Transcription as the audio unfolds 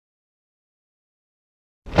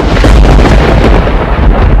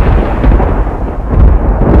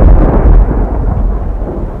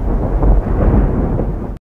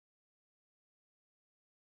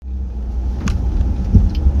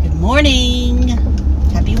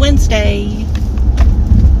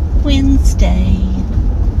Wednesday,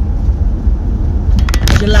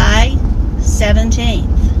 July 17th,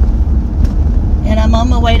 and I'm on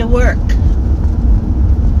my way to work,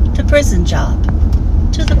 to the prison job.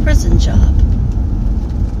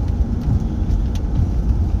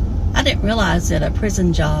 I didn't realize that a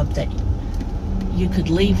prison job that you could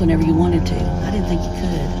leave whenever you wanted to. I didn't think you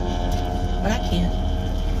could, but I can.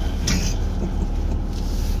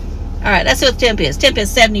 All right, that's what temp is. Temp is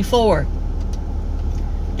 74,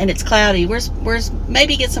 and it's cloudy. We're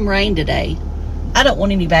maybe get some rain today. I don't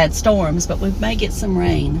want any bad storms, but we may get some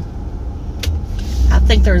rain. I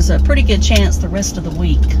think there's a pretty good chance the rest of the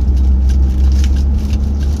week.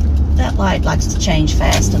 That light likes to change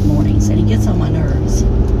fast in the mornings, and it gets on my nerves.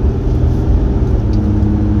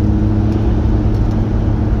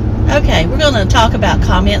 Okay, we're going to talk about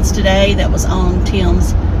comments today that was on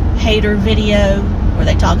Tim's hater video, where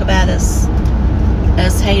they talk about us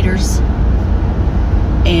haters.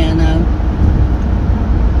 And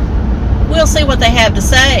we'll see what they have to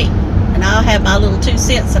say, and I'll have my little 2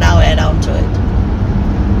 cents that I'll add on to it.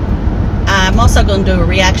 I'm also going to do a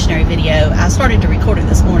reactionary video. I started to record it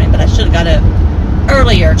this morning, but I should have got up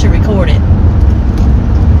earlier to record it.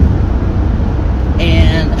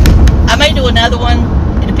 And I may do another one.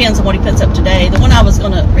 It depends on what he puts up today. The one I was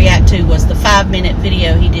going to react to was the 5-minute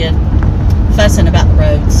video he did fussing about the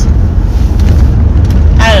roads.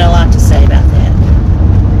 I had a lot to say about that.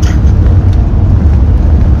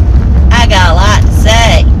 I got a lot to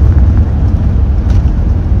say.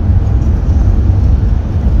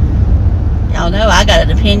 Y'all know I got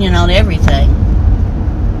an opinion on everything.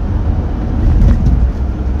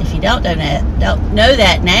 If you don't know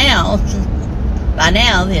that now, by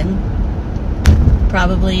now, then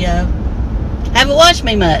probably haven't watched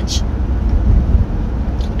me much.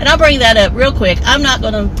 And I'll bring that up real quick. I'm not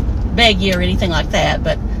going to beg you or anything like that,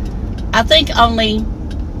 but I think only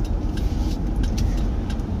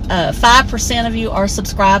 5% of you are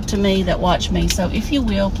subscribed to me that watch me. So if you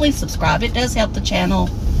will, please subscribe. It does help the channel.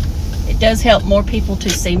 It does help more people to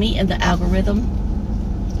see me in the algorithm.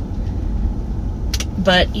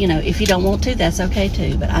 But, you know, if you don't want to, that's okay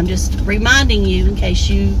too. But I'm just reminding you in case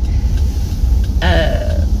you...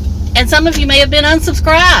 and some of you may have been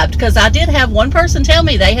unsubscribed, because I did have one person tell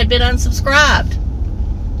me they had been unsubscribed.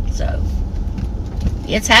 So,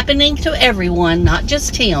 it's happening to everyone, not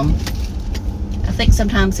just him. I think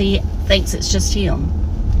sometimes he thinks it's just him.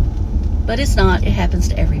 But it's not. It happens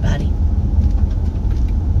to everybody.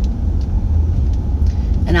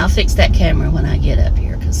 And I'll fix that camera when I get up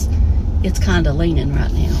here, because it's kind of leaning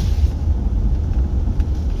right now.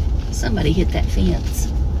 Somebody hit that fence.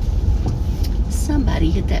 Somebody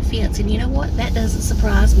hit that fence. And you know what? That doesn't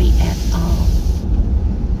surprise me at all.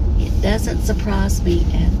 It doesn't surprise me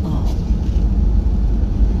at all.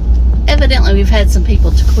 Evidently, we've had some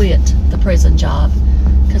people to quit the prison job,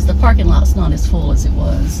 because the parking lot's not as full as it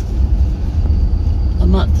was a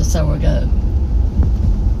month or so ago.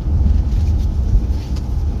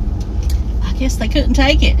 I guess they couldn't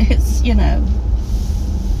take it. It's, you know,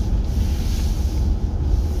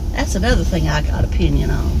 that's another thing I got opinion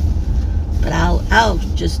on. But I'll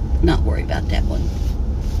just not worry about that one.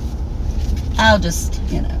 I'll just,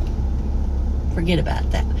 you know, forget about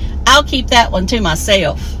that. I'll keep that one to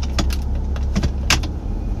myself.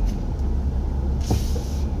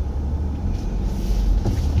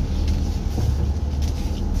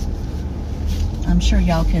 I'm sure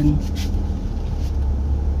y'all can...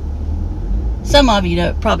 Some of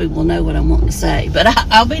you probably will know what I'm wanting to say, but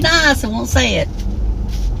I'll be nice and won't say it.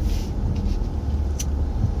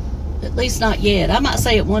 At least not yet. I might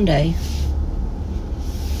say it one day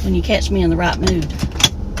when you catch me in the right mood.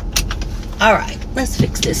 All right, let's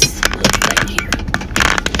fix this little thing here.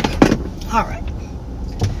 All right.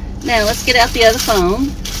 Now let's get out the other phone.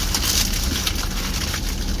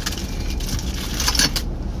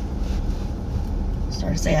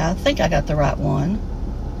 Start to say, I think I got the right one.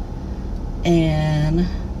 And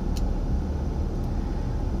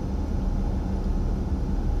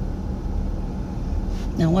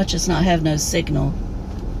now watch us not have no signal.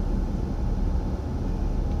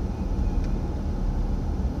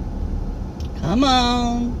 Come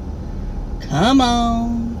on. Come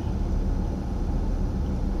on.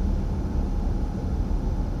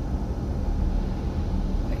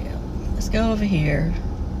 Well, let's go over here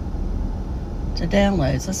to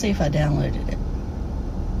downloads. Let's see if I downloaded it.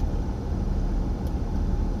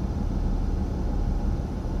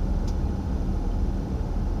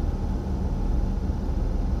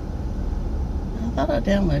 I thought I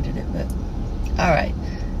downloaded it, but all right.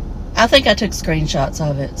 I think I took screenshots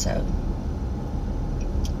of it, so.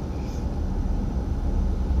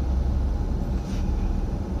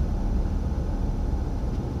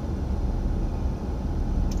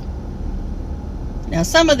 Now,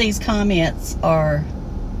 some of these comments are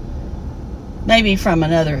maybe from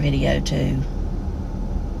another video too.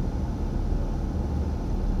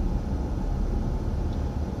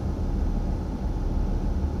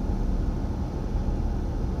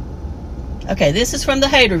 Okay, this is from the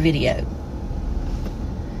hater video.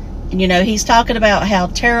 And you know, he's talking about how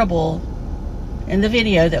terrible in the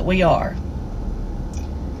video that we are.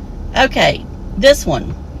 Okay, this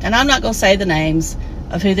one, and I'm not going to say the names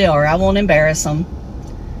of who they are. I won't embarrass them.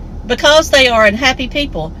 Because they are unhappy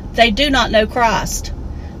people, they do not know Christ.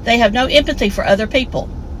 They have no empathy for other people.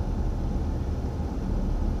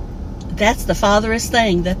 That's the farthest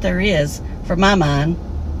thing that there is for my mind.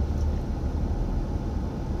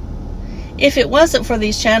 If it wasn't for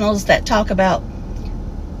these channels that talk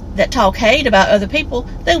hate about other people,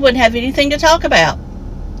 they wouldn't have anything to talk about.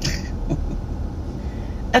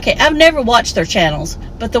 Okay, I've never watched their channels,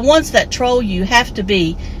 but the ones that troll you have to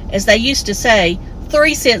be, as they used to say,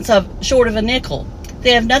 3 cents short of a nickel.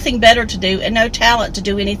 They have nothing better to do and no talent to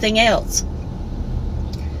do anything else.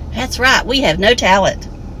 That's right, we have no talent.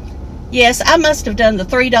 Yes, I must have done the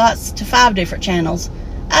 3 dots to 5 different channels.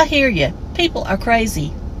 I hear you. People are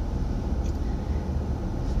crazy.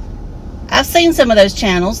 I've seen some of those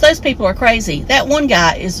channels. Those people are crazy. That one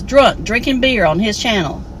guy is drunk drinking beer on his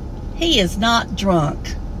channel. He is not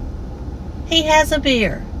drunk. He has a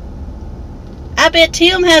beer. I bet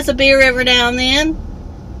Tim has a beer every now and then.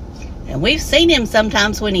 And we've seen him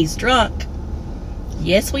sometimes when he's drunk.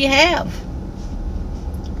 Yes, we have.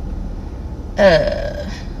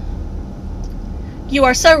 You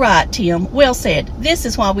are so right, Tim. Well said. This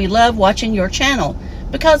is why we love watching your channel.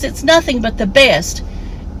 Because it's nothing but the best.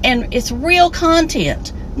 And it's real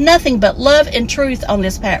content. Nothing but love and truth on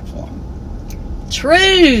this platform.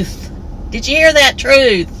 Truth! Did you hear that?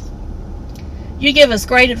 Truth! You give us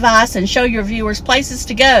great advice and show your viewers places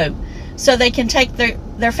to go so they can take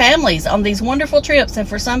their families on these wonderful trips. And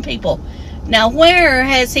for some people, now where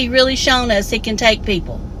has he really shown us he can take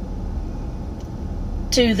people?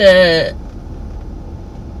 To the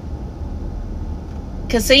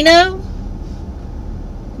casino?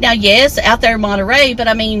 Now, yes, out there in Monterey, but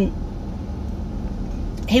I mean,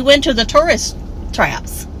 he went to the tourist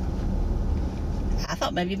traps. I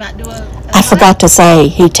thought maybe you might do I forgot to say,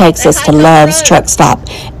 he takes us to Love's Truck Stop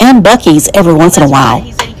and Bucky's every once in a while.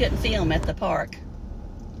 He said he couldn't film at the park.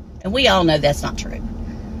 And we all know that's not true.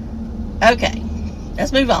 Okay,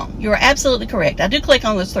 let's move on. You are absolutely correct. I do click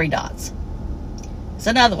on those 3 dots. It's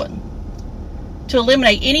another one. To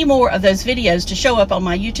eliminate any more of those videos to show up on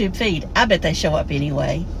my YouTube feed. I bet they show up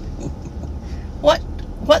anyway.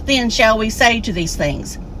 What then shall we say to these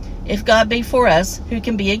things? If God be for us, who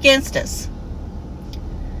can be against us?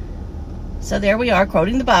 So there we are,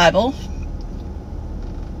 quoting the Bible.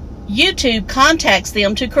 YouTube contacts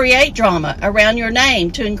them to create drama around your name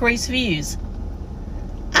to increase views.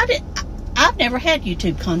 I've never had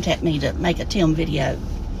YouTube contact me to make a Tim video.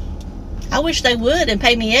 I wish they would and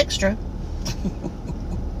pay me extra.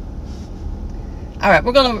 Alright,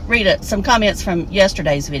 we're going to read some comments from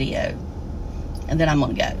yesterday's video. And then I'm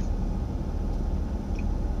going to go.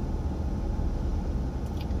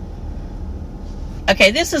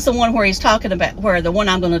 Okay, this is the one where he's talking about, where the one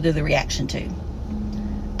I'm going to do the reaction to.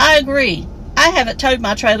 I agree. I haven't towed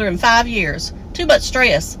my trailer in 5 years. Too much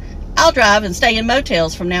stress. I'll drive and stay in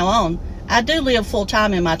motels from now on. I do live full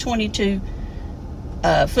time in my 22-foot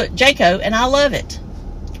Jayco, and I love it.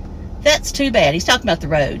 That's too bad. He's talking about the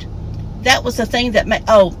road. That was the thing that made...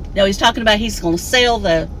 Oh, no, he's talking about he's going to sell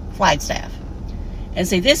the Flagstaff. And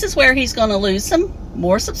see, this is where he's going to lose some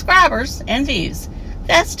more subscribers and views.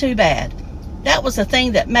 That's too bad. That was the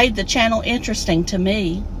thing that made the channel interesting to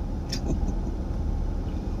me.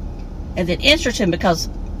 And then interesting because...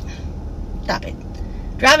 Stop it.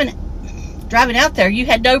 Driving out there, you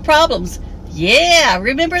had no problems. Yeah,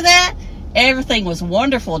 remember that? Everything was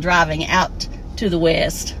wonderful driving out to the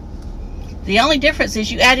west. The only difference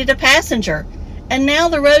is you added a passenger, and now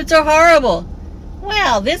the roads are horrible.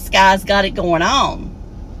 Wow, this guy's got it going on.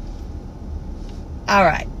 All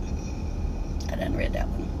right. I done read that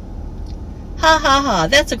one. Ha ha ha,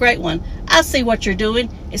 that's a great one. I see what you're doing,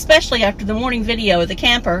 especially after the morning video of the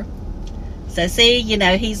camper. So see, you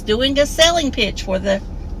know, he's doing a selling pitch for the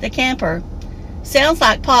camper. Sounds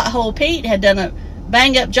like Pothole Pete had done a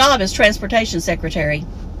bang-up job as transportation secretary.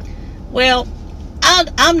 Well,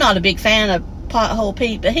 I'm not a big fan of Pothole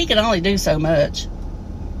Pete, but he can only do so much.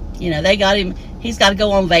 You know, they got him, he's got to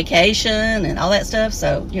go on vacation and all that stuff,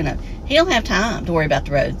 so, you know, he don't have time to worry about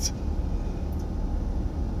the roads.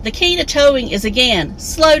 The key to towing is, again,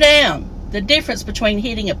 slow down. The difference between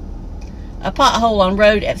hitting a pothole on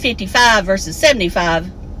road at 55 versus 75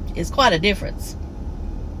 is quite a difference.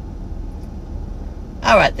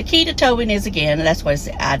 All right, the key to towing is, again, and that's what I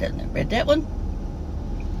said. I didn't read that one.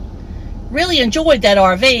 Really enjoyed that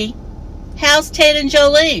RV. How's Ted and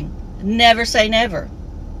Jolene? Never say never.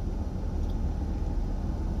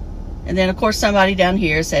 And then, of course, somebody down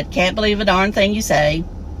here said, can't believe a darn thing you say.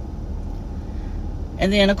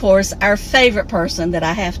 And then, of course, our favorite person that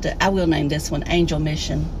I will name this one, Angel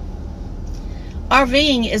Mission.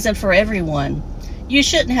 RVing isn't for everyone. You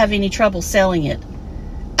shouldn't have any trouble selling it.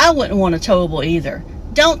 I wouldn't want a towable either.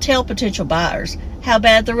 Don't tell potential buyers how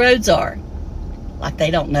bad the roads are. Like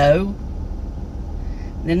they don't know.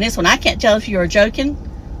 And then this one, I can't tell if you're joking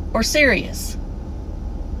or serious.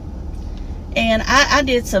 And I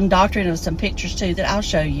did some doctoring of some pictures too that I'll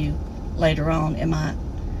show you later on in my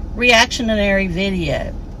reactionary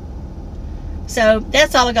video. So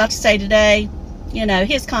that's all I got to say today. You know,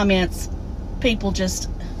 his comments, people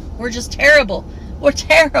we're just terrible. We're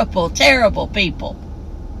terrible, terrible people.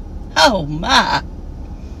 Oh my.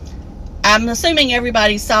 I'm assuming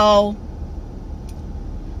everybody saw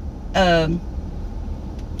Lollyville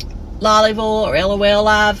or LOL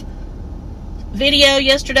Live video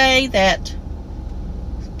yesterday that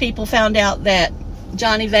people found out that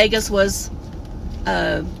Johnny Vegas was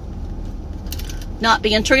not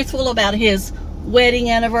being truthful about his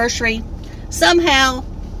wedding anniversary. Somehow,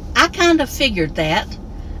 I kind of figured that.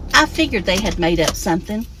 I figured they had made up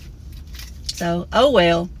something. So, oh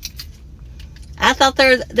well. I thought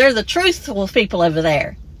they're the truthful people over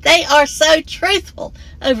there. They are so truthful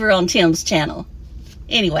over on Tim's channel.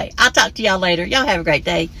 Anyway, I'll talk to y'all later. Y'all have a great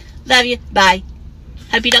day. Love you. Bye.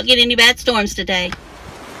 Hope you don't get any bad storms today.